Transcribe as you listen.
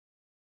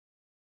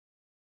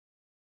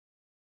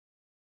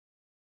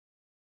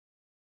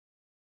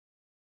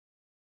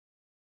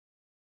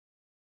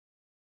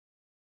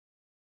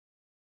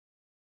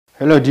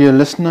Hello, dear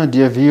listener,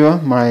 dear viewer.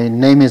 My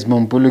name is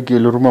Mombuluki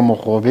Luruma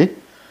Mokhobe,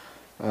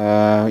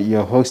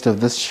 your host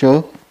of this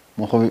show,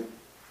 Mokhobe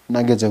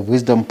Nuggets of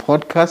Wisdom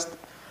podcast.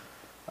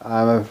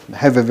 I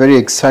have a very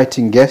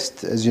exciting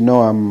guest. As you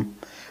know,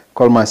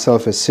 call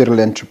myself a serial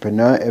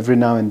entrepreneur. Every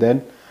now and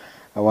then,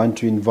 I want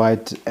to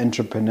invite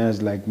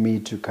entrepreneurs like me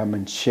to come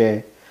and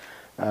share,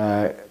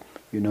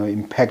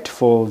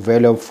 impactful,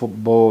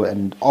 valuable,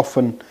 and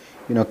often,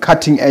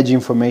 cutting-edge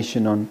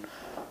information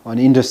on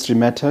industry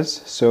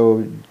matters.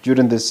 So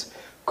during this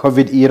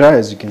COVID era,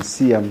 as you can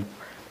see, I'm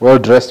well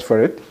dressed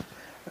for it.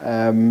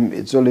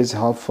 It's always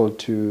helpful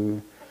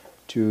to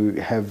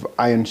have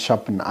iron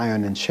sharpen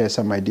iron and share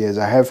some ideas.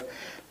 I have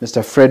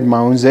Mr. Fred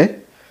Maunze,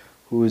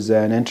 who's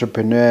an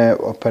entrepreneur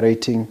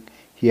operating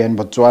here in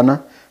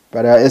Botswana.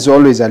 But as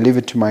always, I leave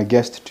it to my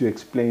guest to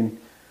explain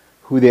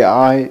who they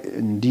are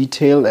in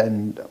detail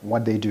and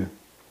what they do.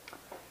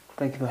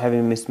 Thank you for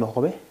having me, Mr.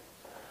 Mokhobe.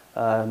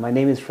 My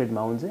name is Fred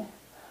Maunze.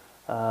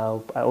 I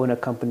own a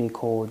company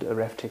called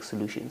RAFTech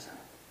Solutions.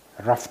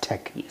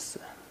 RAFTech? Yes.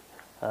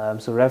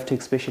 So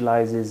RAFTech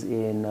specializes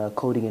in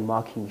coding and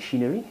marking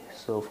machinery.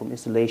 So from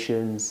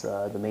installations,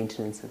 the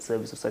maintenance and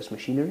service of such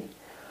machinery.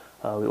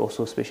 We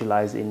also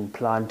specialize in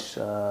plant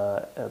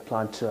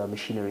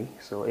machinery.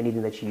 So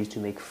anything that you use to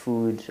make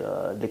food,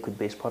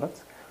 liquid-based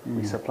products.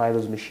 We supply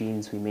those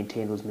machines, we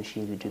maintain those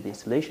machines, we do the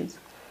installations.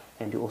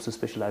 And we also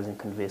specialize in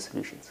conveyor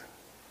solutions.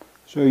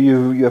 So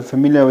you're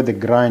familiar with the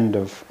grind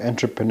of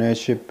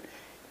entrepreneurship.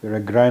 You're a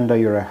grinder,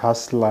 you're a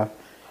hustler,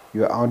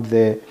 you're out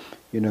there,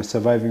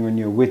 surviving on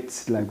your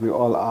wits like we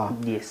all are.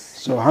 Yes.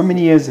 So how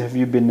many years have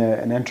you been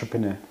an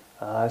entrepreneur?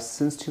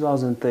 Since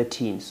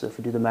 2013. So if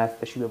you do the math,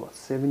 that should be about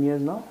 7 years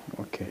now.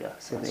 Okay, yeah,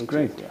 7, that's 8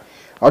 great. Years, yeah.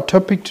 Our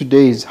topic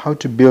today is how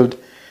to build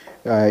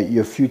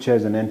your future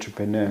as an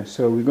entrepreneur.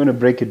 So we're going to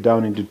break it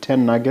down into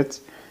 10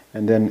 nuggets.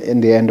 And then in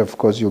the end, of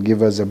course, you'll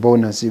give us a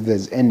bonus if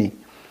there's any.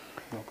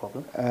 No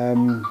problem.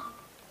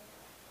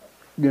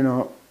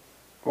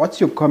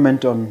 What's your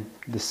comment on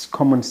this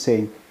common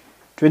saying,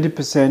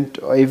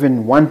 20% or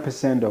even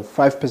 1% or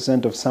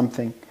 5% of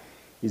something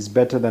is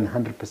better than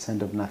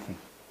 100% of nothing?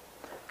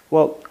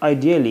 Well,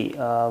 ideally,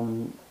 a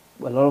lot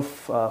of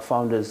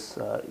founders,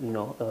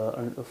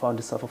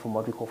 founders suffer from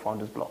what we call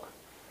founder's block.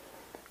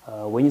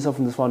 When you suffer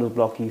from this founder's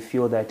block, you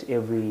feel that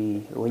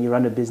when you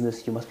run a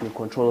business, you must be in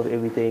control of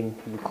everything.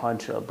 You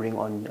can't bring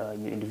on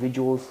new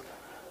individuals.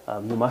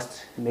 You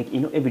must make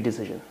every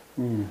decision.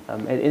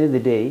 At the end of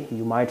the day,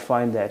 you might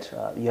find that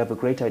you have a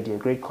great idea, a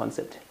great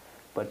concept,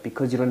 but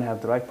because you don't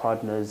have the right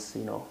partners,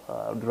 the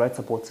right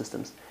support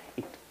systems,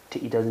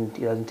 it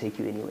doesn't take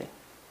you anywhere.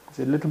 It's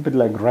a little bit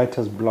like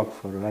writer's block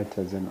for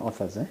writers and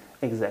authors, eh?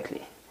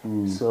 Exactly.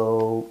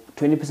 So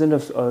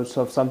 20%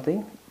 of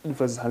something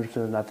versus 100%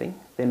 of nothing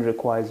then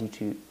requires you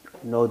to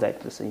know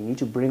that, listen, you need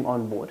to bring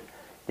on board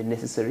the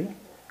necessary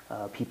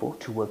people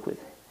to work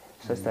with,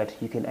 such that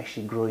you can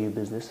actually grow your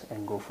business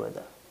and go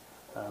further.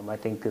 I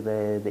think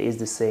there is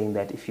this saying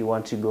that if you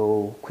want to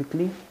go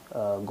quickly,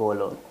 go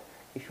alone.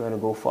 If you want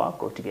to go far,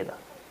 go together.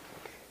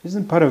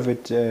 Isn't part of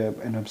it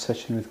an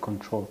obsession with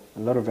control? A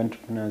lot of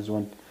entrepreneurs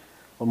want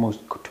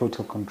almost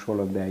total control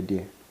of the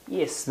idea.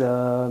 Yes,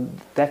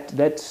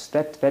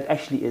 that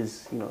actually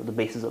is the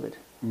basis of it.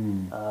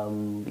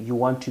 You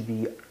want to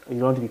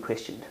be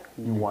questioned.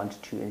 You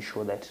want to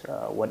ensure that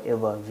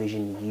whatever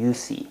vision you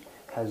see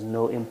has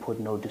no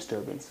input, no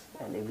disturbance,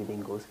 and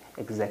everything goes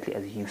exactly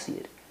as you see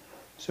it.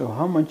 So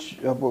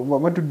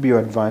what would be your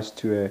advice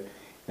to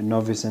a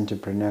novice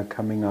entrepreneur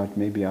coming out,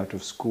 maybe out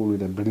of school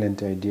with a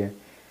brilliant idea,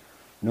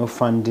 no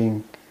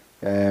funding,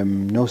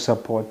 no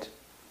support?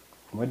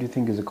 What do you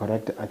think is the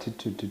correct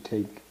attitude to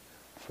take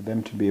for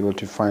them to be able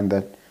to find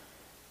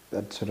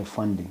that sort of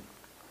funding?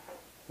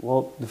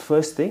 Well, the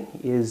first thing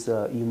is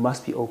you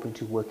must be open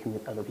to working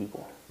with other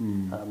people.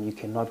 You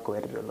cannot go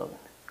at it alone.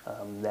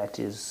 That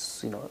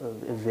is,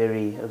 a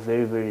very,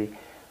 very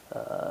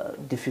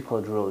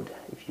difficult road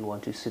if you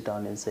want to sit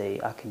down and say,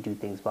 I can do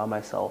things by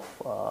myself,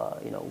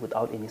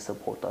 without any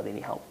support, without any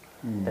help.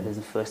 That is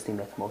the first thing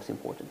that's most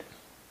important.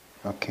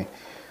 Okay.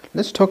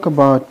 Let's talk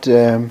about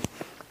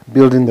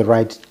building the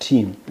right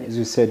team. As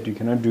you said, you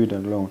cannot do it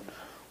alone.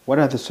 What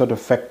are the sort of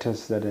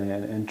factors that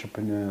an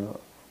entrepreneur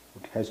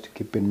has to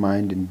keep in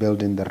mind in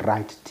building the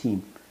right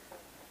team?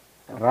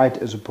 Right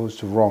as opposed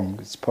to wrong.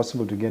 It's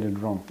possible to get it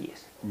wrong.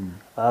 Yes.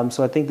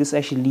 So I think this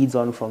actually leads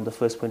on from the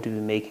first point we've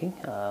been making,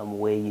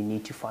 where you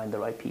need to find the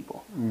right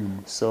people.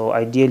 So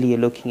ideally you're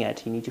looking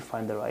at, you need to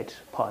find the right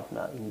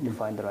partner, you need to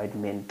find the right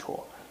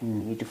mentor, you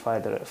need to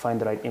find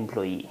the right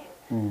employee.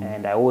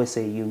 And I always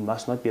say you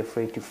must not be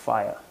afraid to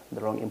fire the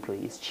wrong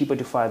employee. It's cheaper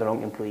to fire the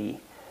wrong employee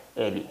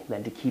early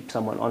than to keep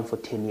someone on for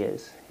 10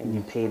 years and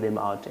you pay them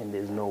out and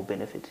there's no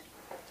benefit.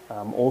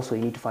 Also,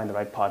 you need to find the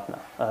right partner,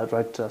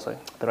 the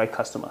right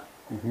customer.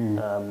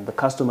 The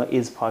customer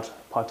is part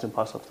and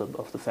parcel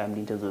of the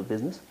family in terms of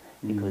business,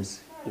 because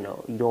you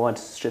don't want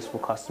stressful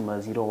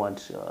customers. You don't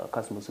want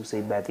customers who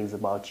say bad things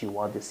about you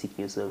while they're seeking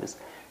your service.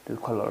 There's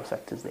quite a lot of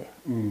factors there.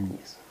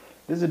 Yes.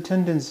 There's a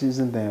tendency,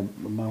 isn't there,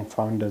 among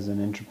founders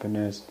and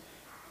entrepreneurs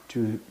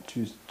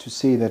to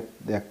say that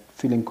they're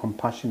feeling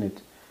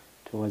compassionate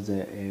towards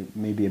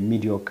maybe a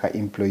mediocre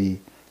employee.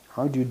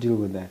 How do you deal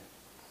with that?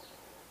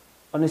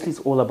 Honestly, it's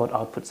all about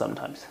output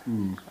sometimes.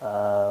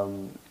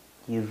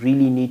 You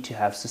really need to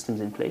have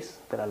systems in place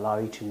that allow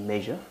you to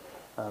measure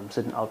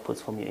certain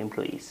outputs from your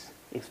employees.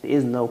 If there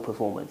is no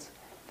performance,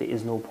 there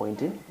is no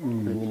point in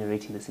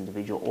remunerating this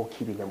individual or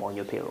keeping them on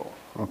your payroll.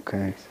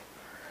 Okay.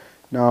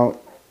 Now,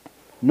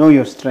 know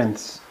your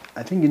strengths.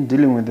 I think in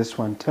dealing with this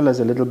one, tell us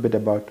a little bit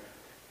about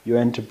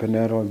your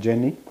entrepreneurial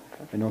journey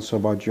and also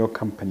about your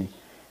company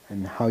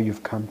and how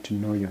you've come to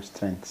know your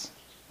strengths.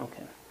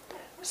 Okay.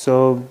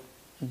 So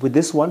with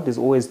this one, there's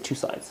always two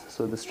sides.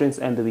 So the strengths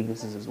and the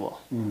weaknesses as well.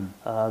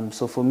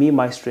 So for me,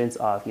 my strengths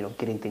are,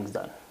 getting things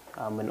done.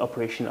 I'm an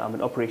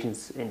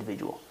operations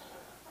individual.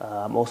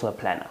 I'm also a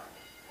planner.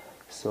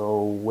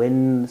 So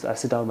when I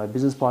sit down with my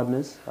business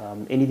partners,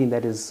 anything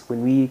that is,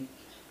 when we,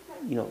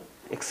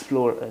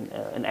 explore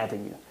an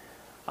avenue,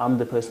 I'm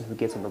the person who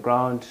gets on the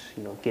ground,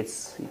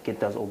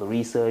 does all the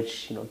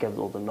research, gathers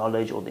all the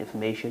knowledge, all the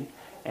information.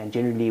 And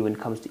generally, when it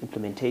comes to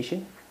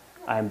implementation,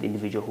 I'm the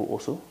individual who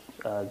also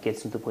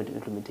gets to the point of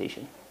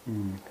implementation.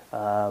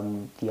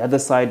 The other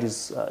side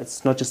is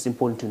it's not just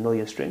important to know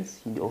your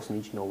strengths, you also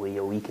need to know where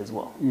you're weak as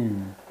well.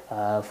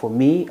 For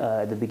me,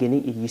 at the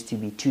beginning, it used to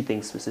be two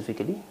things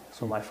specifically.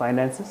 So my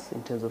finances,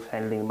 in terms of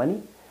handling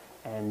money,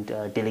 and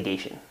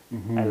delegation.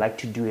 I like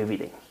to do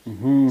everything.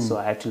 So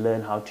I had to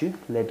learn how to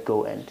let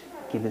go and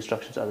give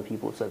instructions to other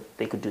people so that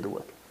they could do the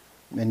work.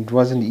 And it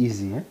wasn't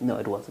easy, eh? No,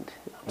 it wasn't.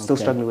 I'm still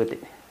struggling with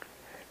it.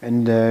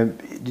 And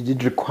did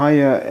it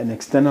require an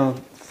external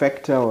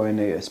factor or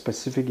a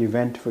specific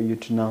event for you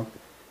to now,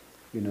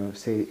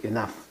 say,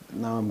 enough,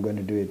 now I'm going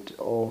to do it?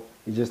 Or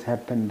it just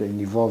happened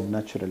and evolved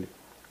naturally?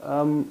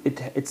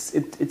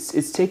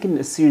 It's taken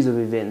a series of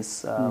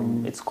events.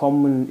 It's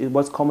common.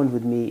 What's common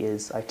with me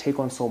is I take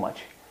on so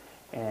much,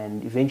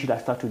 and eventually I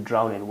start to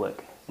drown in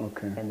work.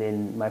 Okay. And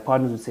then my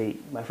partners would say,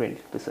 "My friend,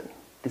 listen,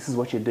 this is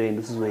what you're doing.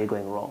 This is where you're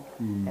going wrong,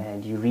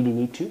 and you really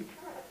need to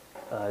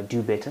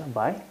do better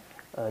by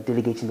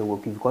delegating the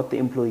work. You've got the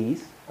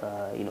employees.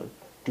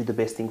 Do the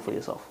best thing for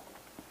yourself."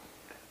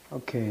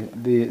 Okay.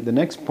 The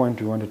next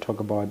point we want to talk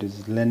about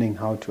is learning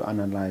how to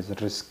analyze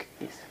risk.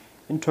 Yes.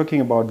 In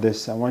talking about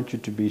this, I want you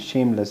to be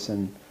shameless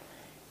and,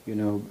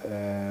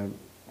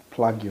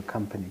 plug your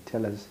company.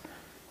 Tell us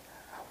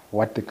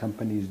what the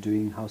company is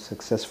doing, how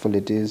successful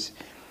it is,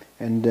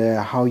 and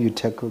how you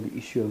tackle the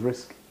issue of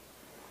risk.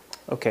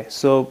 Okay,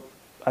 so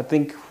I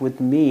think with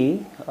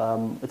me,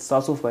 it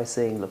starts off by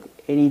saying, look,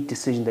 any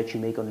decision that you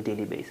make on a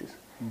daily basis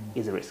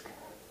is a risk.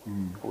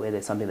 Whether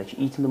it's something that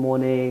you eat in the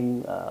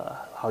morning,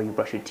 how you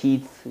brush your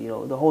teeth,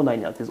 the whole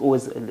nine yards, there's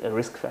always a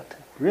risk factor.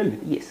 Really?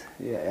 Yes.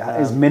 Yeah,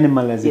 as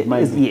minimal as it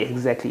might be. Yeah,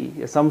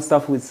 exactly. Some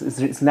stuff,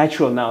 it's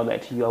natural now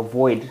that you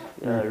avoid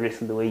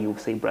risk in the way you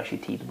say brush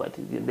your teeth, but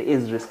there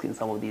is risk in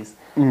some of these,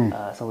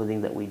 some of the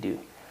things that we do.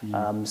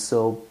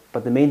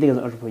 But the main thing as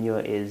an entrepreneur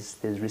is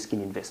there's risk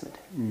in investment.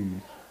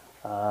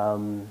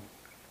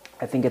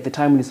 I think at the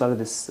time when we started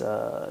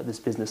this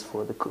business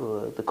for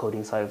the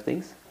coding side of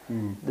things,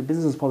 the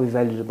business was probably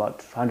valued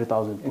about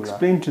 100,000 pula.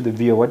 Explain to the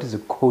viewer what is the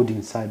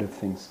coding side of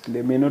things.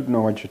 They may not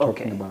know what you're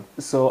talking about.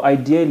 So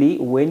ideally,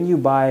 when you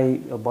buy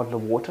a bottle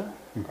of water,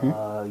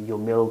 your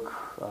milk,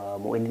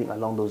 or anything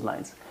along those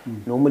lines,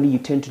 normally you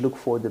tend to look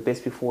for the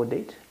best before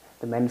date,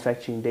 the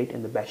manufacturing date,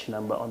 and the batch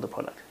number on the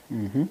product.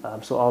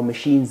 So our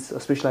machines,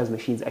 specialized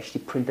machines,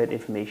 actually print that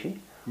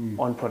information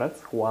on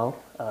products while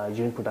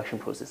during production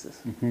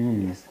processes.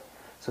 Yes.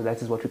 So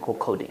that is what we call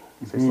coding.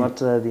 So it's not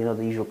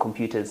the usual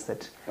computers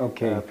that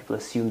people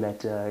assume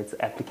that it's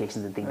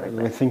applications and things like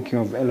that. We're thinking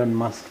of Elon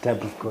Musk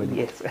type of coding.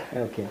 Yes.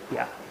 Okay.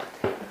 Yeah.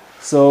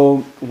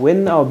 So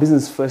when our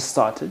business first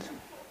started,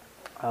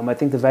 I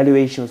think the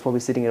valuation was probably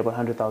sitting at about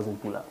 100,000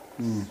 pula.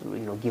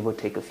 So, give or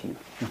take a few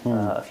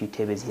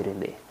tebes here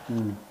and there.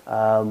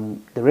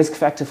 The risk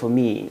factor for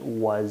me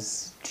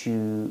was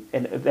and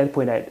at that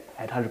point I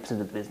had 100% of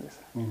the business.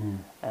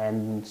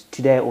 And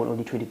today I own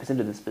only 20%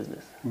 of this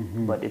business,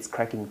 but it's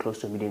cracking close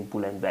to 1 million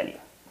pula in value.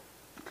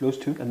 Close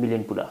to? 1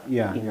 million pula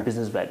in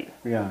business value.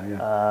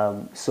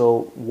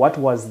 So what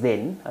was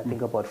then, I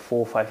think about 4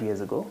 or 5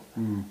 years ago,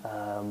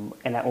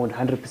 and I owned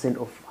 100%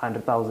 of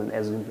 100,000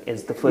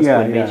 as the first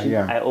one mentioned.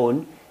 I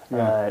own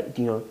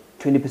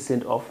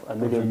 20% of 1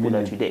 million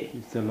pula today.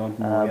 It's a lot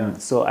more.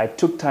 So I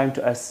took time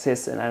to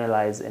assess and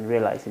analyze and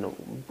realize,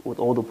 with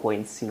all the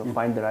points,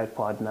 find the right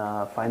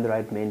partner, find the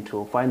right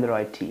mentor, find the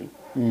right team,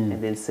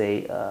 and then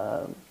say,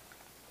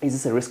 is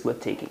this a risk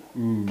worth taking?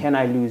 Can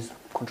I lose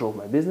control of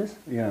my business?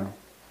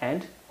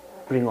 And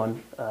bring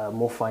on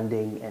more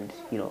funding and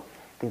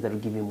things that will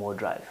give me more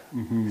drive.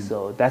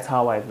 So that's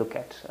how I look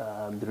at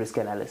the risk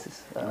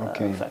analysis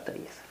factor.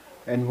 Yes.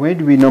 And where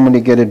do we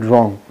normally get it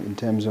wrong in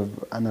terms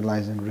of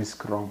analyzing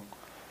risk wrong?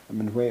 I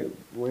mean,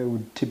 where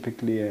would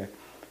typically a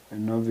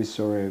novice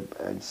or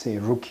a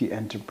rookie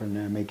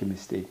entrepreneur make a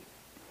mistake?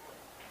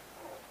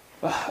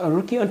 A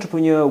rookie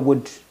entrepreneur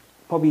would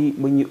probably,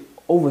 when you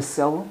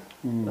oversell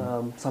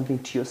something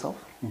to yourself,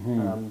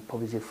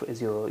 probably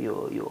is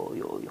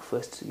your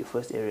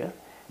first area.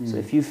 So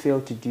if you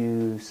fail to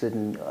do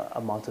certain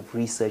amounts of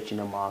research in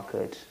a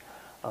market,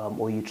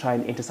 or you try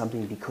and enter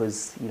something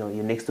because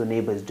your next door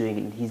neighbor is doing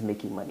it and he's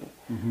making money,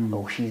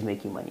 or she's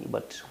making money,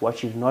 but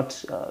what you've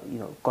not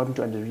gotten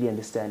to really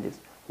understand is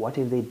what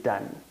have they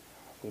done,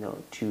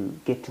 to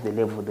get to the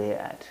level they're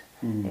at,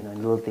 and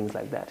little things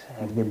like that.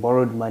 Have they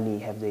borrowed money?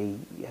 Have they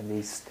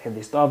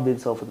starved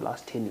themselves for the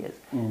last 10 years?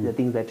 These are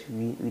things that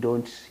we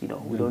don't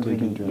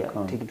really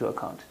take into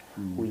account.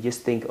 We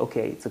just think,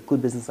 okay, it's a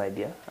good business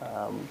idea,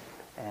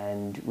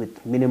 and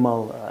with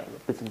minimal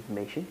bits of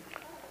information,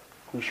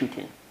 we shoot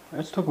in.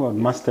 Let's talk about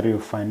mastery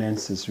of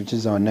finances, which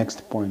is our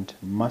next point.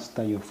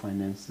 Master your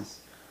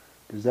finances.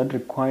 Does that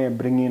require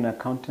bringing in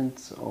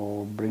accountants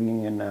or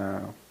bringing in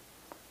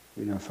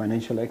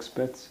financial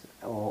experts,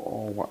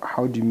 or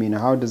how do you mean?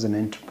 How does an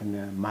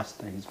entrepreneur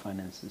master his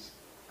finances?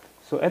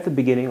 So at the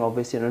beginning,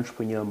 obviously, an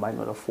entrepreneur might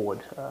not afford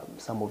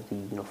some of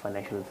the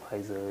financial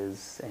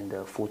advisors and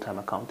full-time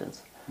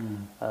accountants.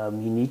 You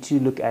need to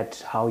look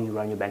at how you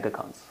run your bank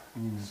accounts.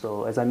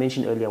 So as I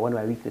mentioned earlier, one of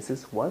my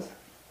weaknesses was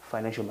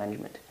financial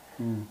management.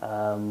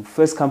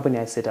 First company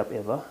I set up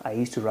ever, I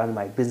used to run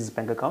my business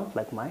bank account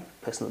like my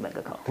personal bank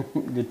account.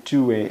 The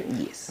two were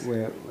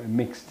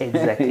mixed.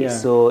 Exactly.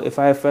 So if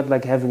I felt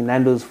like having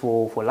Nando's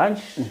for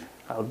lunch,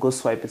 I would go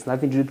swipe. It's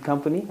nothing to do with the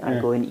company.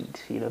 I'd go and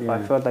eat. If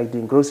I felt like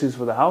doing groceries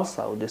for the house,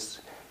 I would just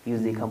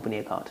use the company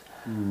account.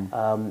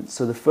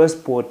 So the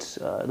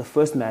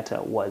first matter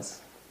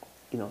was,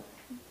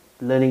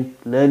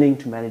 learning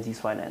to manage these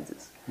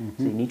finances.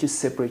 So you need to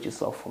separate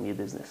yourself from your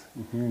business.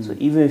 So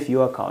even if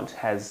your account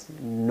has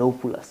no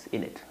pullahs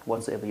in it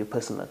whatsoever, your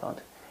personal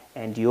account,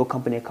 and your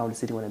company account is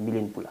sitting on 1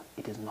 million pullah,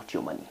 it is not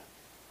your money.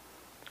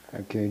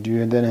 Okay, do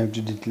you then have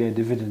to declare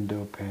dividend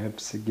or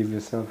perhaps give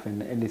yourself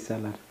an early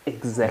salad?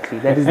 Exactly,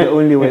 that is the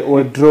only way,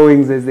 or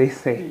drawings as they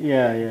say.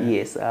 Yeah.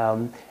 Yes,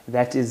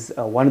 that is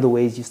one of the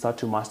ways you start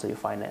to master your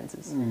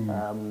finances.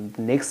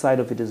 The next side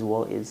of it as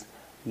well is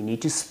you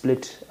need to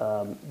split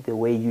the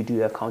way you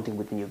do accounting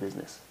within your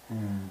business.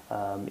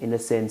 In a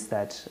sense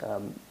that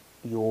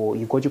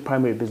you've got your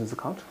primary business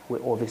account where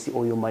obviously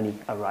all your money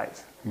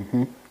arrives.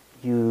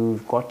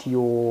 You've got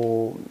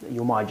your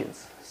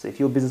margins. So if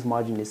your business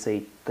margin is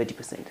say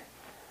 30%,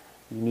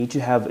 you need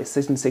to have a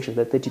certain section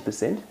of that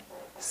 30%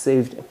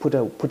 saved,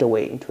 put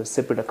away into a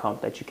separate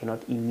account that you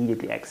cannot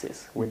immediately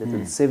access, whether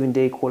it's a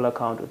 7-day call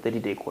account or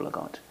 30-day call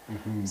account,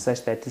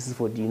 such that this is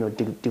for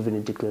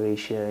dividend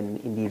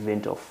declaration in the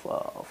event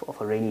of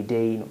a rainy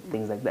day,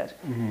 things like that,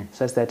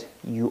 such that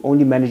you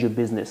only manage your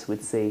business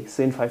with say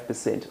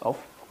 75% of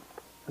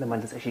the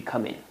money that's actually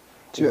come in.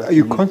 So are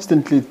you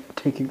constantly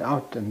taking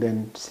out and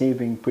then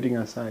saving, putting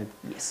aside?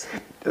 Yes.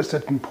 A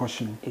certain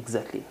portion?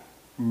 Exactly.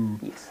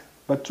 Yes.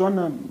 But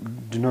Botswana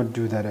do not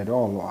do that at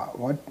all.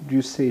 What do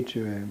you say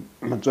to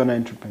a Botswana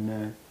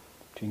entrepreneur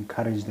to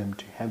encourage them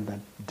to have that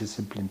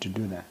discipline to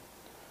do that?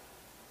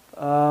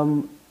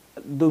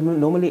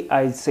 Normally,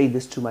 I say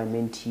this to my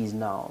mentees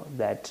now,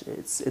 that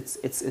it's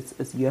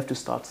you have to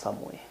start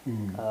somewhere.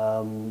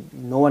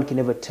 No one can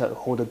ever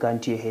hold a gun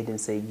to your head and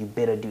say you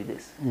better do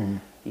this.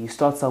 You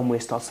start somewhere,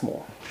 start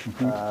small.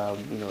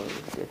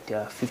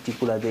 50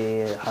 pula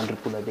there,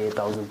 100 pula there,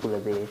 1,000 pula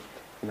there,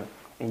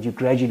 and you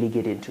gradually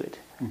get into it.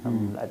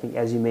 I think,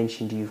 as you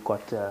mentioned, you've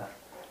got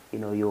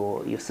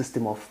your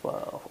system of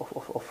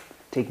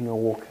taking a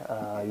walk,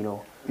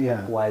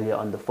 while you're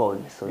on the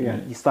phone. So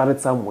you started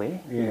somewhere,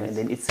 and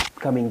then it's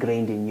become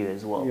ingrained in you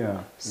as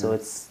well. So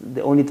it's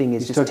the only thing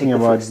is just take talking the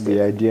about first step.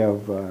 the idea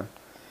of.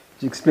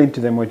 Explain to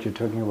them what you're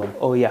talking about.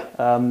 Oh yeah,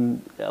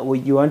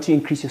 you want to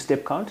increase your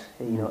step count,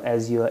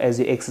 as you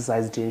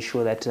exercise to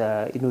ensure that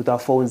with our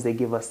phones they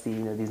give us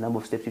these number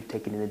of steps you've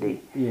taken in a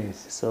day.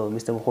 Yes. So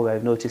Mr. Mokhobe,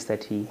 I've noticed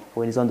that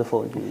when he's on the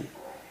phone,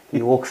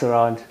 he walks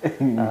around,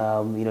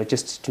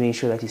 just to make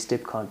sure that his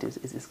step count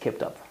is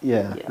kept up.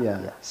 Yeah.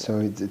 So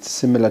it's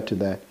similar to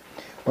that.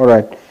 All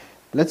right,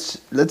 let's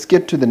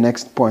get to the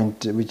next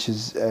point, which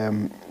is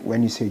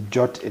when you say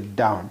jot it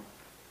down.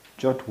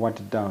 Jot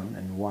what down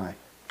and why?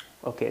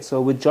 Okay, so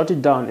with Jot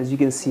It Down, as you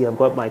can see, I've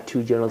got my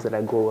 2 journals that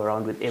I go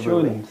around with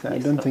everywhere. Sure, I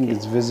don't think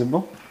it's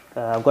visible.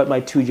 I've got my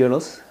 2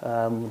 journals.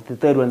 The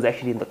third one's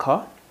actually in the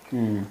car.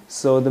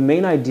 So the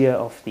main idea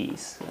of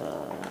these...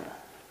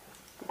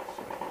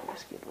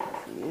 let's get one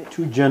for you.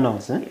 2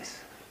 journals, eh? Yes.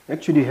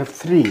 Actually, you have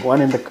 3,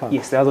 one in the car.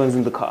 Yes, the other one's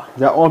in the car.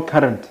 They're all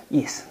current?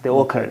 Yes, they're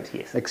all current,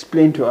 yes.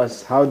 Explain to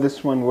us how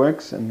this one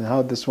works and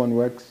how this one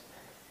works,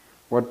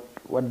 what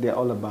they're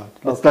all about.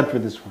 Let's start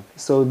with this one.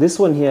 So this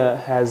one here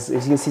has,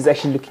 as you can see, it's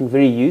actually looking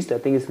very used. I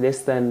think it's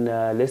less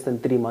than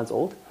 3 months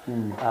old.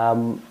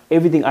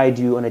 Everything I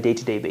do on a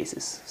day-to-day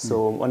basis.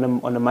 So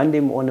on a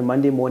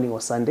Monday morning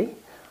or Sunday,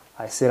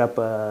 I set up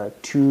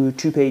 2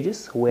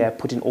 pages where I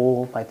put in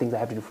all my things I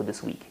have to do for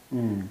this week.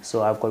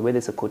 So I've got, whether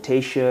it's a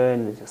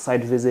quotation, it's a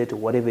site visit, or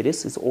whatever it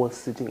is, it's all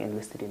sitting and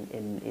listed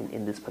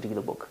in this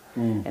particular book.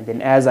 And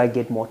then as I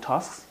get more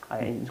tasks,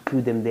 I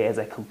include them there. As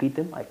I complete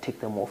them, I tick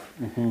them off.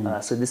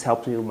 So this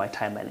helps me with my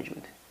time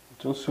management.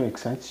 It also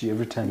excites you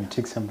every time you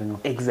take something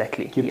off.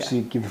 Exactly. Keeps yeah.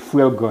 you, keep the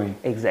fuel going.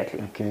 Exactly.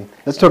 Okay.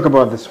 Let's talk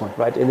about this one.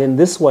 Right, and then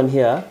this one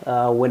here,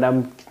 when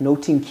I'm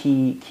noting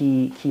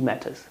key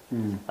matters.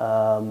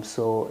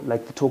 So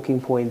like the talking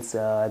points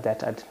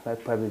that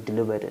I'd probably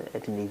deliver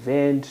at an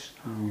event,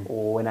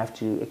 or when I have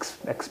to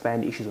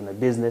expand issues on a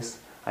business,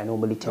 I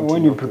normally tend to.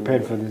 When you note them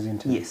prepared in for there. this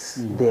interview. Yes,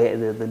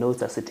 the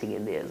notes are sitting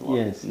in there as well.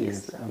 Yes.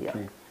 Okay. Yeah.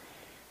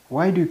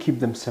 Why do you keep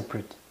them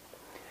separate?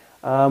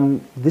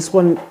 This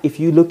one, if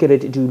you look at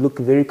it, it will look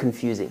very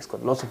confusing. It's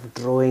got lots of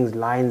drawings,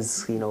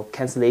 lines,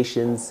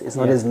 cancellations. It's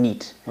not as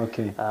neat.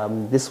 Okay.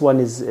 This one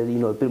is, a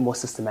bit more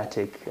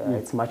systematic.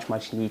 It's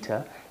much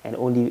neater, and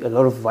only a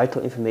lot of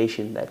vital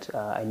information that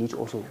I need to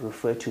also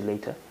refer to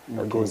later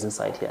goes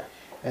inside here.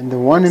 And the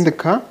one in the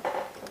car?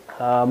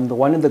 The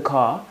one in the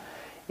car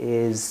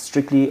is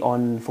strictly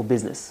for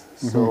business.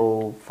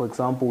 So, for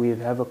example, we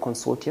have a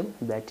consortium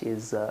that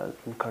is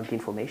currently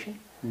in formation.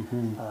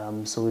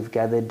 So we've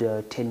gathered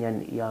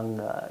 10 young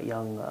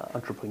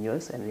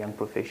entrepreneurs and young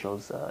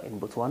professionals in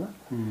Botswana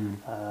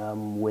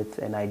with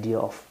an idea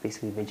of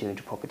basically venturing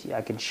into property.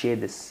 I can share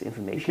this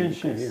information. You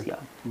can share,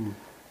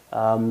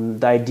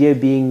 The idea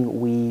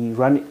being we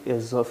run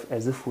as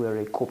if we're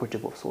a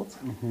cooperative of sorts.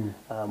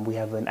 We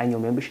have an annual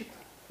membership,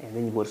 and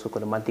then you've also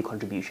got a monthly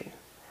contribution.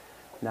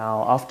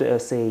 Now, after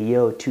say a year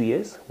or 2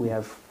 years, we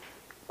have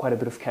quite a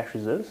bit of cash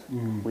reserves.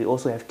 We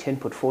also have 10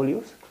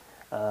 portfolios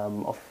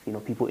of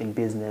people in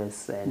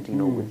business and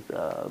with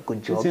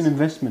good jobs. It's an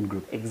investment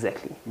group.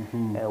 Exactly.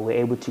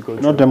 We're able to go.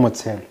 Not a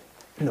motel.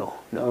 No.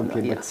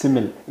 Okay, yeah. but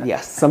similar.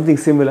 Yes, something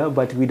similar,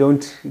 but we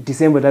don't.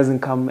 December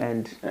doesn't come,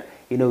 and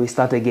we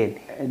start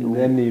again. And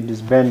then you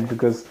disband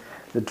because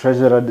the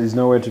treasurer is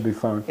nowhere to be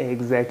found.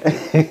 Exactly.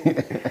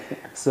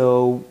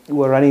 So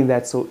we're running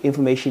that. So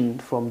information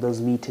from those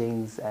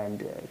meetings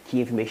and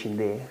key information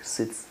there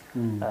sits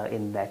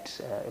in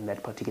that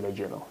particular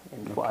journal,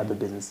 and for other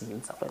businesses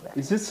and stuff like that.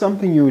 Is this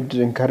something you would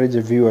encourage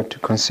a viewer to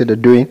consider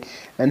doing?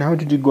 And how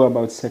did you go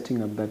about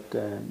setting up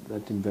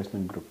that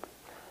investment group?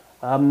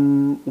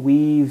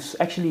 We've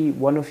actually,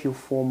 one of your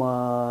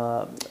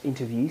former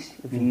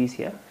interviewees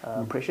here,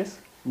 Precious.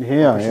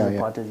 Yeah.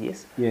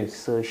 Partners, Yes.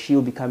 So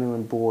she'll be coming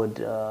on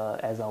board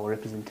as our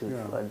representative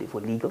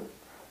for legal.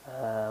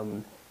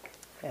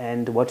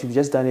 And what we've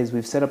just done is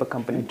we've set up a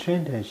company. I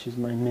trained her. She's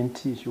my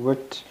mentee. She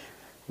worked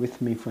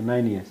with me for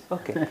 9 years.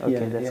 Okay,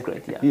 that's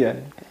great. Yeah.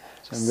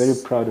 So I'm very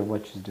proud of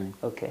what she's doing.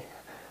 Okay.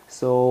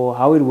 So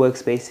how it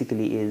works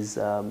basically is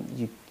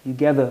you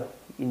gather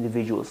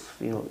individuals,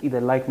 either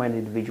like-minded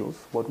individuals.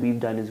 What we've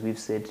done is we've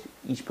said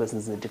each person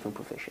is in a different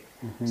profession,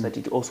 so that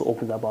it also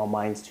opens up our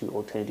minds to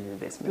alternative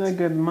investments. Like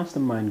a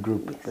mastermind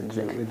group, Yes, but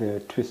exactly. with a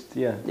twist,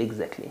 yeah.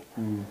 Exactly.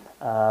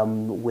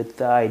 With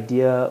the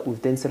idea,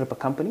 we've then set up a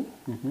company.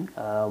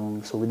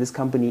 So with this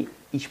company,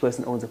 each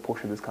person owns a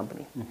portion of this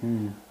company.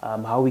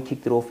 How we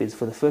kicked it off is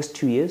for the first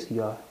 2 years,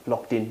 you are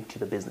locked into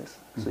the business.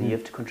 So you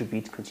have to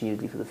contribute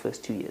continually for the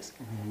first 2 years.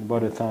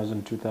 About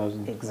 1,000,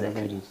 2,000.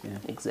 Exactly. Yeah.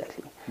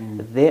 Exactly.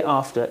 But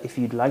thereafter, if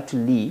you'd like to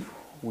leave,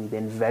 we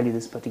then value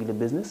this particular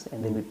business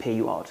and then we pay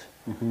you out.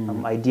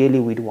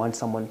 Ideally, we'd want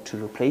someone to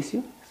replace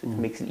you, so it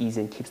makes it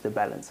easy and keeps the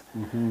balance.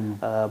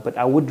 But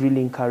I would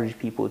really encourage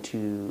people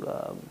to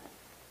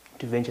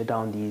venture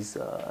down these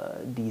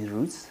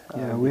routes.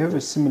 Yeah, we have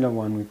a similar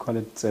one. We call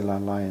it Tsela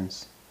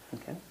Alliance.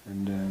 Okay.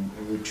 And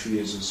every 2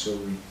 years or so,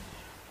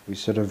 we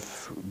sort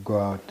of go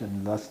out.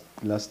 And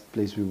last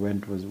place we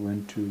went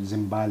to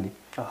Zimbabwe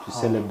to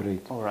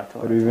celebrate. All right.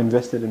 But we've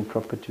invested in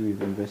property.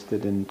 We've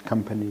invested in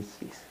companies.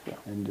 Yes, yeah.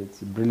 And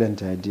it's a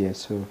brilliant idea.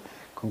 So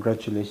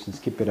congratulations.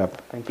 Keep it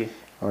up. Thank you.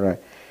 All right.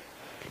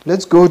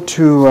 Let's go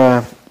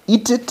to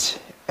eat it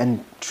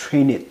and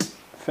train it.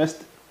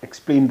 First,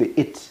 explain the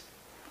it.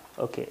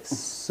 Okay,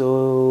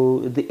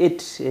 so the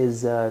it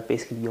is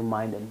basically your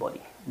mind and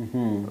body,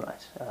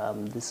 right?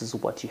 This is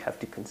what you have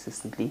to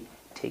consistently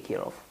take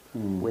care of.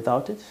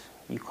 Without it,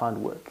 you can't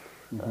work.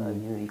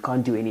 You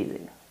can't do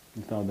anything.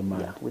 Without the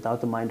mind. Yeah,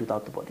 without the mind,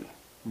 without the body.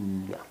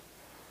 Yeah.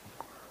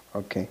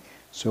 Okay.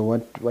 So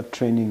what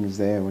training is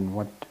there, and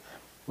what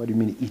do you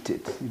mean eat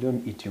it? You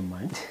don't eat your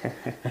mind.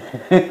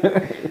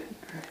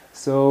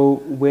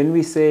 So when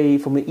we say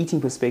from an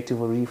eating perspective,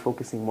 we're really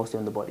focusing mostly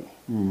on the body.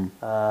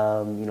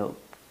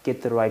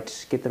 Get the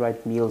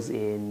right meals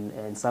in.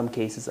 In some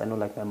cases, I know,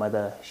 like my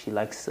mother, she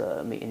likes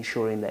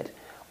ensuring that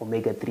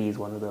omega-3 is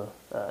one of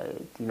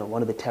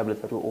the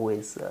tablets that you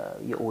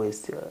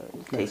always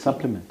take.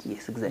 Supplement.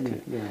 Yes, exactly.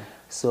 Yeah.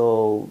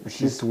 So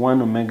she's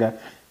one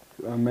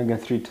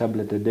omega-3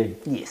 tablet a day.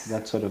 Yes.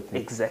 That sort of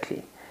thing.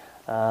 Exactly.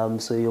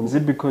 Is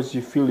it because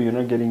you feel you're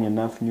not getting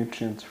enough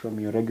nutrients from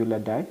your regular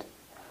diet?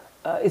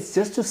 It's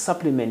just to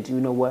supplement.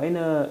 We're in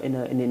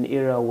an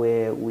era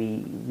where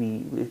we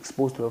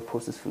exposed to a lot of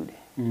processed food,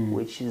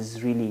 which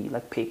is really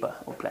like paper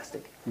or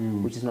plastic,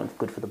 which is not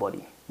good for the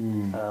body.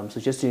 So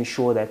just to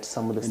ensure that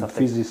some of the stuff,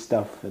 fizzy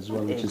stuff as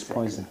well, which is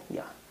poison.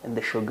 Yeah, and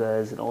the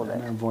sugars and all that.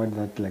 And avoid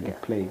that like a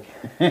plague.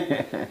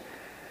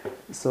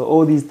 So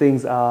all these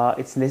things are,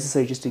 it's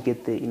necessary just to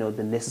get the,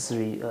 the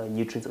necessary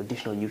nutrients,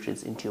 additional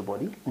nutrients into your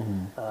body.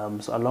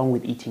 So along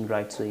with eating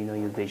right, so,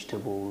 your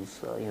vegetables,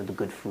 the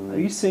good food. Are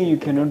you saying you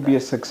cannot be a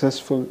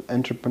successful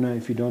entrepreneur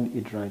if you don't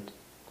eat right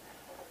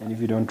and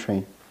if you don't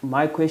train?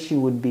 My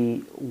question would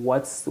be,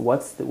 what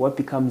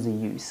becomes the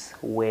use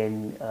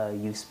when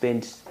you've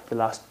spent the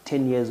last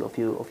 10 years of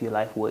your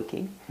life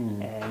working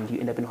and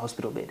you end up in a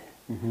hospital bed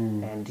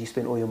and you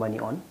spend all your money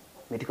on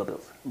medical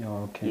bills?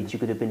 Oh, okay. Yet you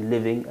could have been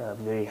living a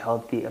very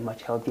healthy, a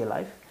much healthier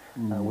life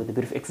with a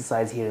bit of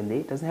exercise here and there.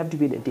 It doesn't have to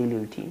be a daily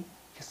routine,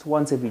 just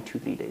once every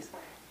 2-3 days,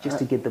 just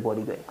to get the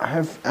body going.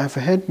 I've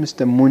heard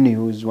Mr. Mooney,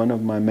 who's one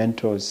of my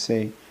mentors,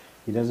 say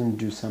he doesn't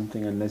do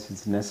something unless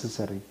it's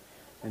necessary.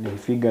 And he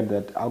figured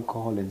that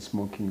alcohol and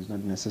smoking is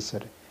not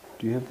necessary.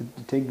 Do you have to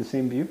take the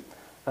same view?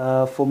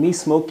 For me,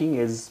 smoking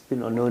has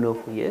been a no-no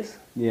for years.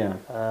 Yeah.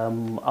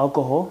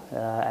 Alcohol,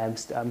 I'm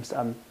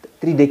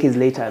 3 decades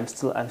later. I'm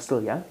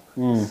still young.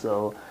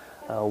 So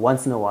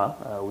once in a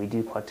while, we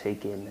do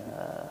partake in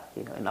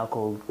an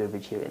alcohol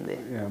beverage here and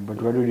there. Yeah,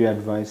 but what would you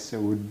advise a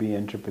would-be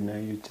entrepreneur?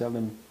 You tell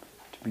them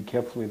to be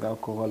careful with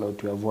alcohol or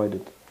to avoid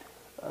it.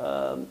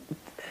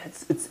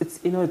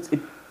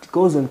 It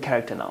goes on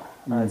character now.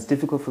 It's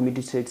difficult for me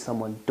to say to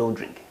someone, don't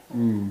drink.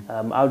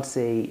 I would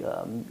say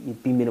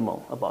be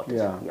minimal about it.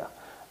 Yeah.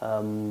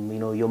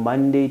 Your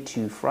Monday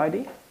to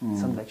Friday,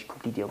 something that you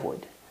completely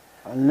avoid.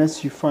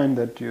 Unless you find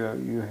that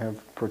you have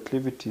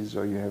proclivities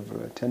or you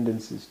have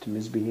tendencies to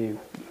misbehave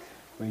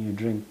when you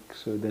drink,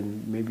 so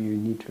then maybe you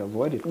need to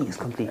avoid it. Yes,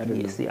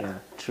 completely. Yes, yeah,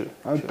 true.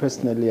 I would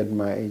personally, at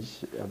my age,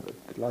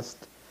 the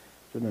last,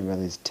 I don't know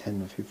whether it's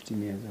 10 or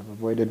 15 years, I've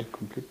avoided it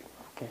completely.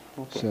 Okay.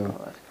 So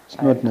right.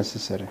 it's not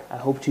necessary. I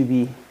hope to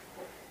be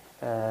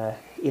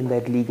in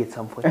that league at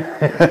some point.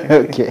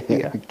 Okay.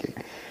 Yeah. Okay.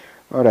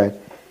 All right.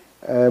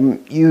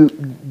 You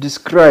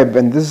describe,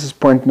 and this is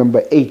point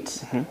number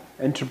 8,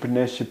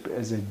 entrepreneurship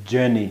as a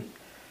journey.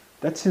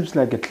 That seems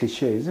like a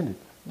cliche, isn't it?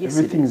 Yes,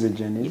 Everything it is a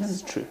journey, isn't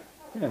Yes, it? true.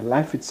 Yeah,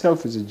 life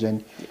itself is a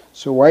journey. Yeah.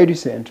 So why do you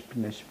say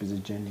entrepreneurship is a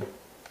journey?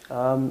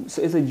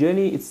 So it's a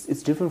journey.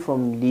 It's different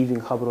from leaving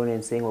Gaborone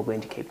and saying we're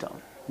going to Cape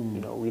Town.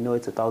 We know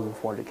it's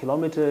 1,400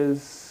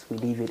 kilometers. We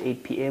leave at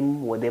 8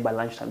 p.m. We're there by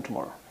lunchtime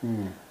tomorrow.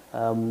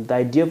 The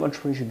idea of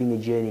entrepreneurship being a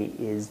journey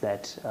is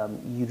that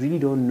you really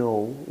don't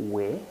know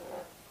where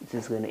it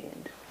is going to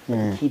end.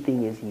 But the key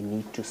thing is you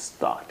need to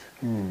start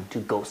to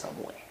go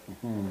somewhere.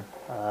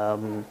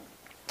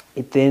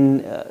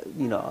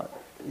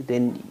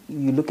 Then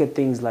you look at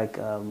things like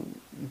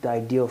the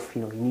idea of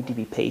you need to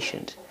be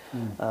patient.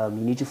 You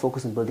need to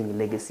focus on building a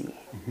legacy.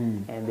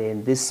 And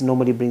then this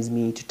normally brings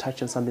me to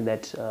touch on something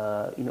that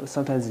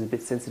sometimes is a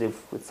bit sensitive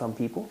with some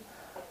people,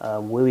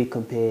 where we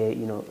compare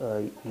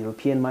a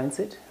European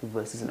mindset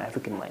versus an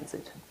African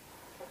mindset,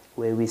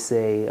 where we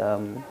say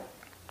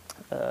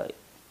the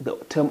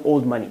term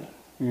old money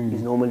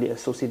is normally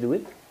associated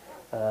with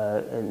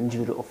an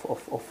individual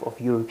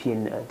of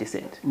European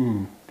descent,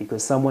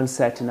 because someone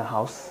sat in a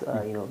house,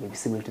 maybe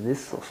similar to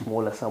this or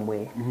smaller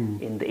somewhere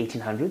in the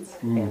 1800s,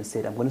 and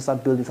said, "I'm going to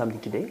start building something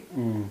today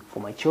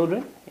for my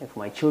children and for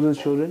my children's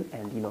children,"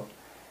 and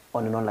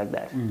on and on like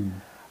that.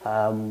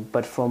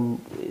 But from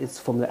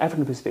the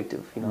African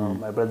perspective,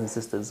 my brothers and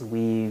sisters,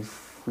 we've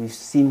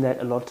seen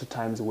that a lot of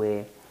times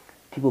where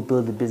people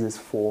build the business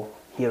for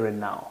here and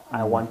now.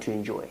 I want to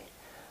enjoy.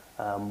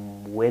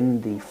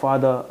 When the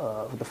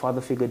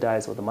father figure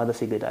dies or the mother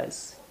figure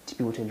dies,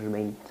 people tend to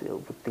remain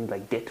with things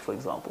like debt, for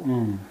example.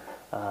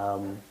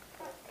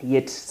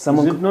 Yet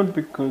someone is it not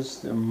because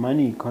the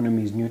money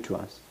economy is new to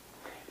us?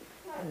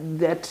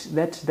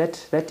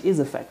 That is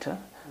a factor.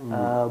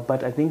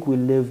 But I think we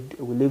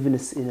live in a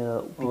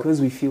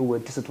because we feel we're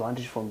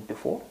disadvantaged from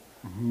before.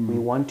 We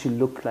want to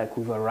look like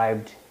we've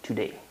arrived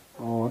today.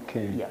 Oh,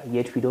 okay. Yeah.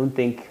 Yet we don't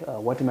think,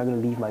 what am I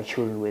going to leave my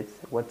children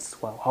with?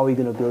 How are we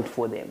going to build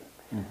for them?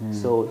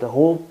 So the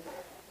whole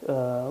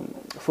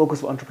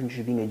focus of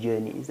entrepreneurship being a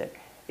journey is that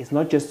it's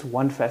not just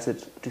one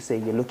facet to say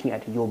you're looking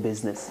at your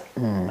business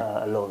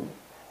alone.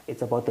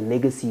 It's about the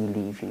legacy you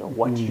leave,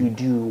 what you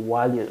do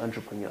while you're an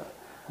entrepreneur.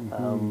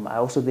 I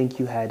also think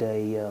you had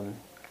a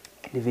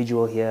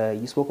individual here,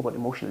 you spoke about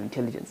emotional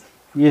intelligence.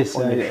 Yes,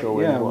 on the show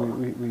as well.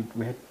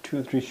 we had 2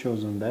 or 3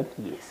 shows on that.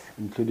 Yes.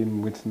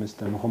 Including with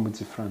Mr. Mohamed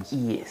France.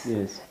 Yes.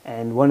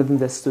 And one of the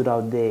things that stood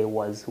out there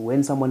was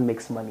when someone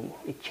makes money,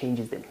 it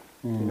changes them.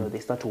 They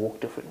start to walk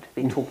different,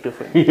 they talk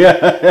different,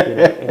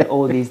 and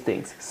all these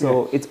things.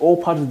 So it's all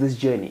part of this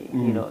journey,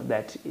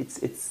 that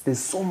there's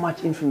so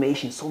much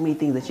information, so many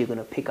things that you're going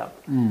to pick up.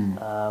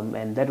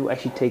 And that will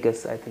actually take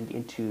us, I think,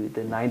 into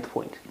the 9th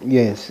point.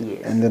 Yes.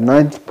 And the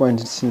 9th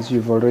point, since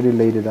you've already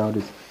laid it out,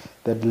 is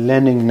that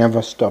learning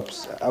never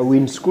stops. Are we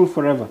in school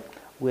forever?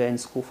 We're in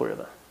school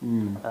forever.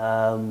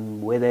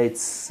 Whether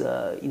it's,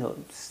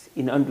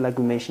 like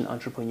we mentioned,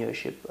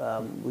 entrepreneurship,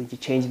 we're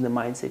changing the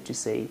mindset to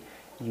say,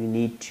 you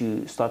need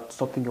to stop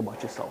thinking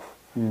about yourself.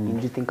 You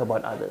need to think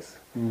about others.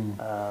 I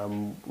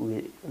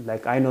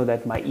know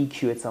that my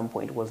EQ at some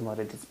point was not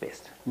at its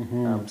best.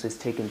 So it's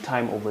taken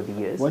time over the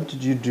years. What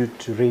did you do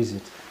to raise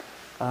it?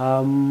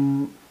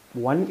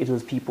 one, it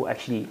was people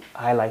actually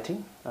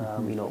highlighting,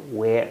 you know,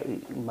 where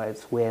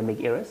I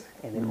make errors,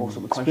 and then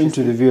also Explain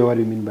consciously. to the viewer what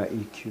you mean by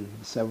EQ.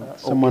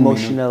 Someone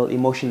may not-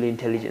 Emotional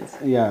intelligence.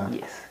 Yeah.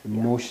 Yes.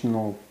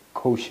 Emotional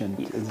quotient.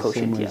 Yes, Is the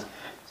quotient, same yeah. as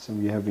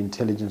some you have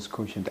intelligence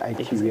quotient, IQ.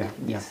 Exactly. Yeah.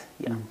 Yes.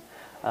 Yeah.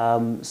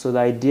 So the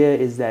idea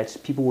is that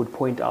people would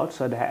point out.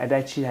 So I'd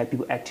actually had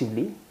people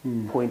actively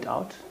point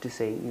out to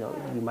say, you know,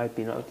 you might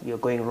be not, you're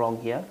going wrong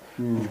here.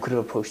 You could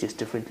have approached this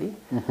differently.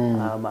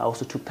 I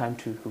also took time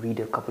to read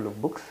a couple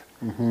of books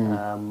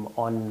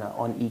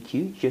on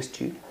EQ, just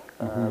to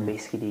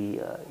basically,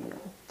 you know,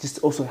 just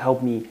also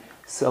help me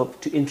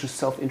self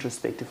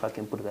introspect, if I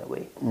can put it that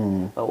way,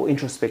 or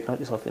introspect,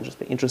 not self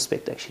introspect,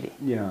 introspect actually.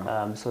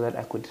 Yeah. So that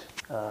I could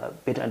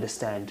better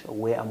understand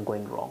where I'm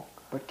going wrong.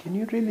 But can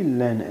you really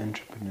learn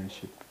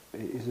entrepreneurship?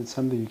 Is it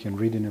something you can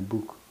read in a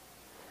book?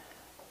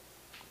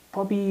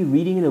 Probably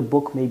reading in a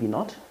book, maybe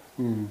not.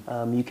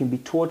 You can be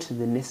taught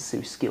the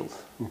necessary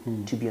skills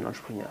to be an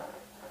entrepreneur.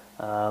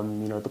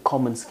 You know, the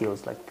common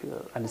skills like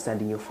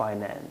understanding your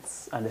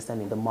finance,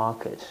 understanding the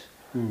market,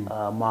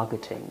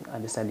 marketing,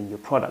 understanding your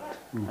product,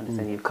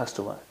 understanding your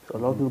customer. So a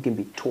lot of people can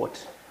be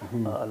taught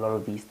a lot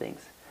of these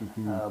things.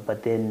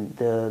 But then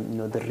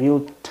the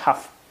real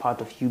tough part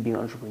of you being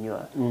an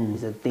entrepreneur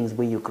is the things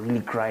where you're really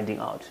grinding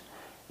out.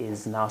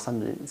 Is now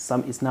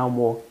it's now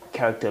more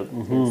character.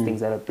 It's things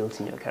that are built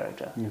in your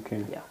character.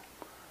 Okay. Yeah.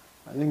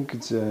 I think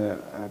it's,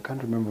 I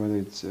can't remember whether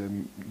it's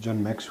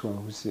John Maxwell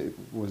who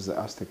was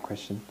asked the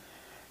question,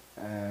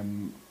 are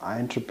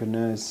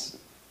entrepreneurs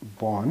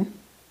born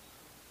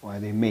or are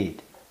they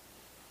made?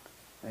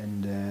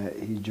 And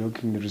he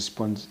jokingly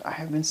responds, I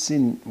haven't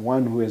seen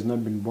one who has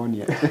not been born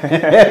yet.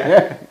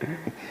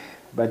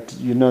 But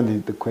you know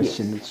the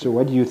question. Yes. So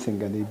what do you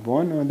think? Are they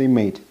born or are they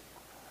made?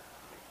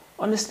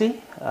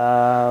 Honestly,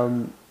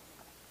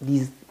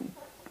 these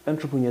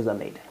entrepreneurs are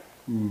made.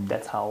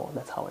 That's how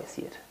I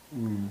see it.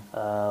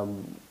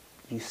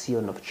 You see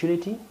an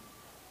opportunity,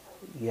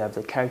 you have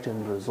the character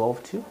and the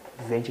resolve to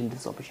venture into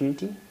this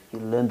opportunity, you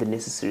learn the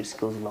necessary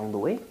skills along the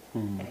way,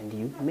 and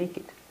you make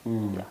it.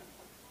 Yeah.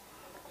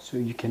 So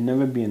you can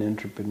never be an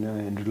entrepreneur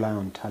and rely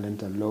on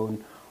talent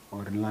alone,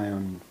 or rely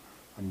on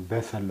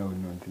birth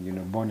alone, or, you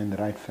know, born in the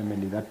right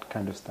family, that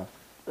kind of stuff.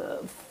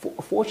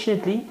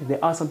 Fortunately, there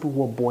are some people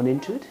who are born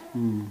into it,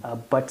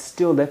 but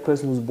still, that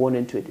person who's born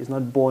into it is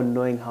not born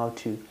knowing how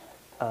to,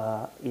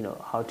 you know,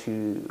 how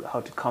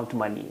to count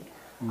money,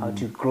 how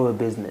to grow a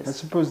business. I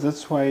suppose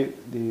that's why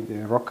the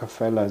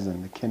Rockefellers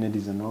and the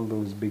Kennedys and all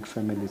those big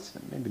families,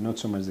 maybe not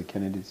so much the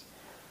Kennedys,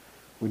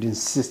 would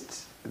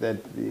insist that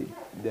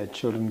their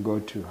children go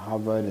to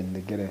Harvard and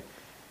they get an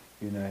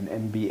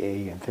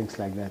MBA and things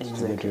like that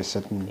to get to a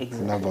certain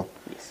level.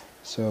 Yes.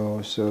 So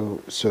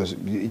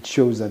it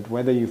shows that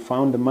whether you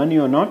found the money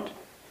or not,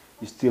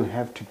 you still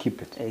have to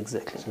keep it.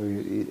 Exactly. So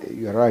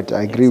you're right.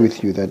 I agree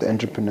with you that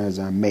entrepreneurs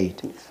are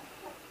made. Yes.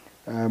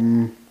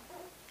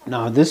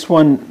 Now this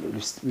one,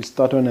 we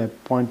start on a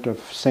point of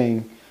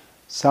saying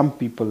some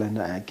people, and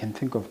I can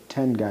think of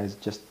 10 guys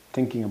just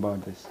thinking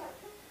about this,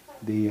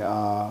 they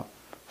are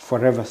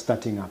forever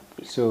starting up.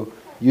 So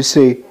you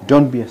say,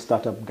 don't be a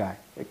startup guy.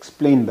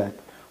 Explain that.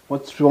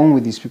 What's wrong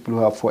with these people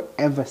who are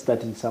forever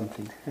starting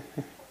something?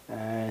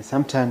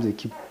 Sometimes they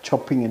keep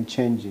chopping and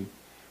changing.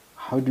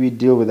 How do we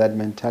deal with that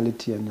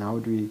mentality, and how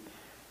do we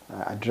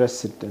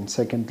address it? And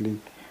secondly,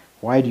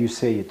 why do you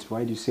say it?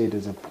 Why do you say it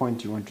as a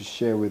point you want to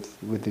share with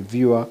the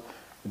viewer,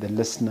 with the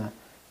listener?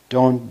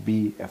 Don't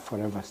be a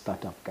forever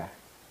startup guy.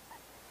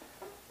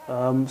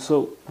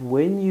 So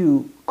when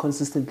you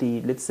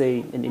consistently, let's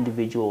say an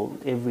individual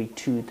every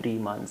 2-3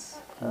 months,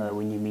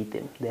 when you meet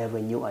them, they have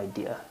a new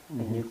idea, a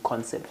new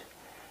concept.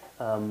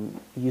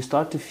 You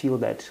start to feel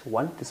that,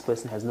 one, this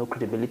person has no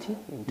credibility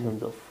in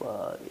terms of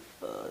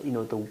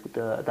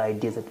the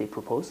ideas that they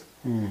propose.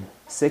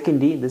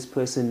 Secondly, this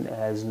person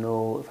has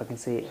no, I don't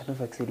know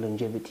if I can say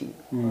longevity,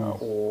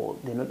 or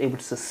they're not able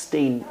to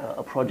sustain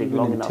a project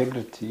long enough.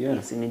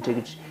 It's an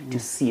integrity to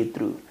see it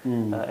through.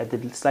 At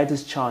the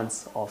slightest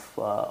chance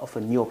of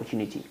a new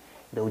opportunity,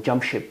 they'll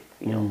jump ship.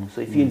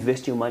 So if you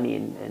invest your money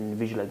in an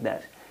individual like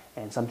that,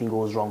 and something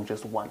goes wrong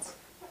just once,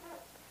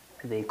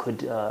 they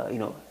could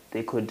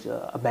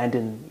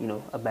abandon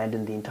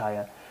the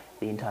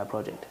entire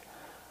project.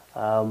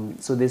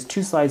 So there's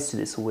two sides to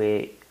this,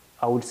 where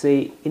I would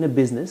say in a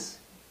business,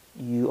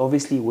 you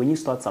obviously, when you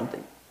start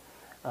something,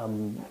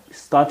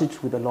 start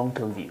it with a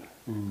long-term view,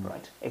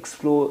 right?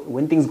 Explore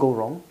when things go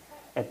wrong,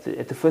 at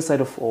the first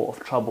sight of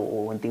trouble,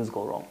 or when things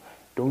go wrong,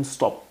 don't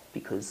stop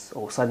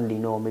or suddenly,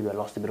 maybe I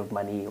lost a bit of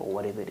money or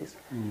whatever it is.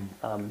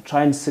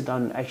 Try and sit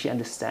down and actually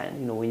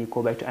understand, when you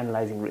go back to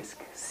analyzing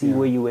risk, see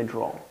where you went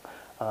wrong.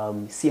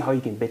 See how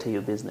you can better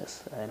your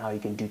business and how you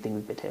can do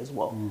things better as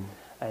well.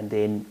 And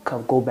then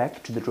go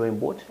back to the drawing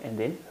board and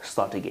then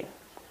start again.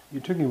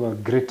 You're talking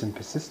about grit and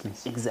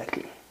persistence.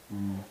 Exactly.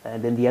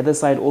 And then the other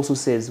side also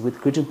says,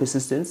 with grit and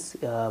persistence,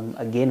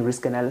 again,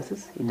 risk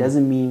analysis. It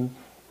doesn't mean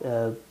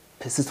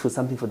persist with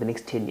something for the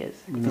next 10 years.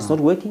 If it's not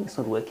working, it's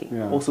not working.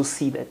 Yeah. Also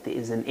see that there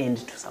is an end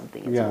to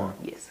something as well.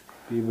 Yes.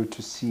 Be able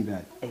to see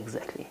that.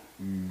 Exactly.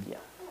 Yeah.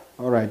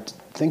 All right.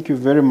 Thank you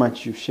very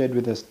much. You've shared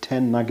with us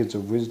 10 nuggets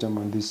of wisdom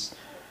on this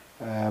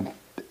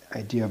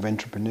idea of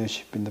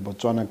entrepreneurship in the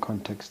Botswana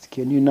context.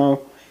 Can you now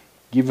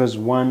give us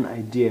one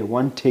idea,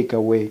 one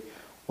takeaway?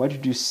 What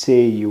did you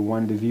say you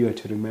want the viewer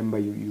to remember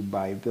you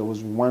by? If there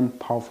was one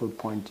powerful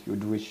point you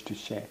would wish to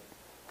share.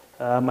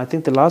 I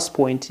think the last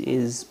point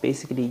is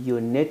basically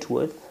your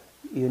network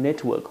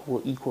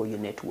will equal your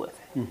net worth.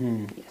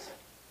 Mm-hmm. Yes.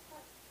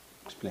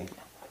 Explain.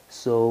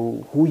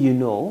 So who you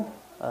know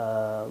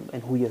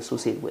and who you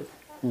associate with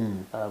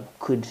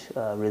could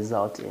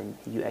result in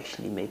you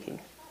actually making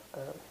a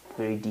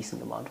very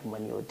decent amount of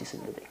money or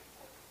decent living.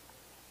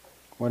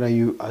 What are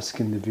you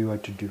asking the viewer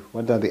to do?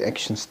 What are the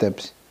action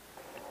steps?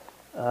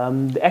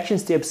 The action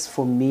steps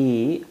for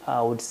me,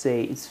 I would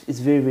say it's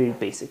very, very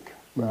basic.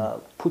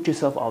 Put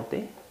yourself out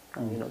there.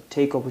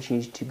 Take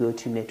opportunity to go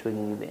to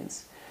networking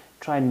events.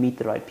 Try and meet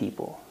the right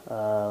people.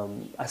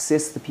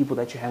 Assess the people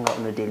that you hang out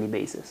on a daily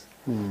basis.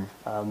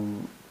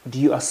 Do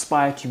you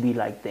aspire to be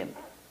like them?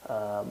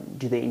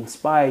 Do they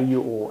inspire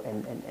you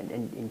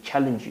and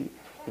challenge you,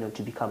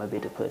 to become a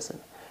better person?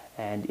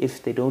 And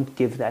if they don't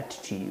give that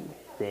to you,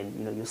 then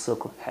your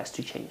circle has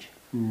to change.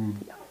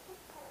 Yeah.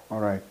 All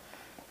right.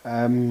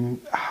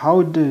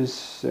 How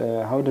does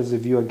the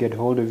viewer get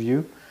hold of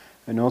you?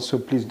 And also,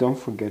 please don't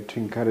forget to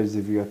encourage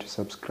the viewer to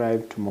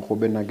subscribe to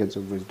Mokgobe Nuggets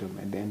of Wisdom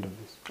at the end of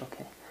this.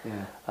 Okay.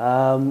 Yeah.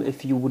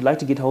 If you would like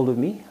to get hold of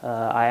me,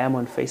 I am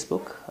on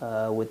Facebook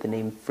with the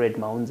name Fred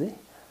Maunze.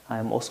 I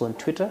am also on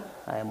Twitter.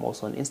 I am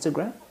also on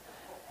Instagram.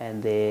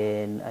 And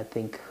then I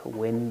think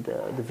when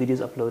the video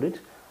is uploaded,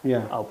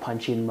 I'll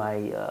punch in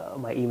my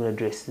email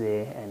address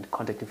there and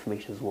contact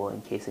information as well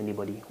in case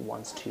anybody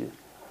wants to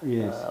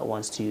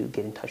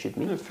get in touch with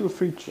me. Yeah, feel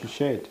free to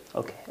share it.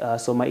 Okay.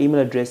 So my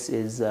email address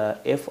is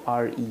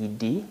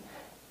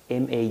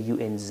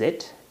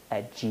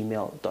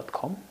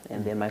fredmaunz@gmail.com,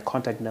 and then my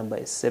contact number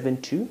is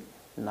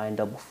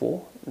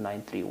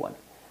 72944931.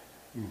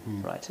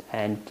 Right.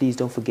 And please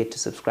don't forget to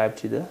subscribe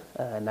to the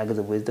Nuggets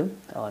of Wisdom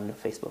on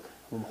Facebook.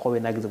 Mokgobe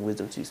Nuggets of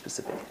Wisdom to be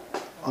specific.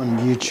 On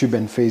YouTube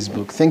and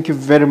Facebook. Thank you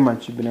very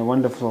much. You've been a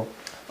wonderful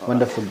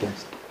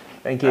guest.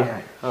 Thank you.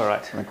 All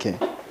right. Okay.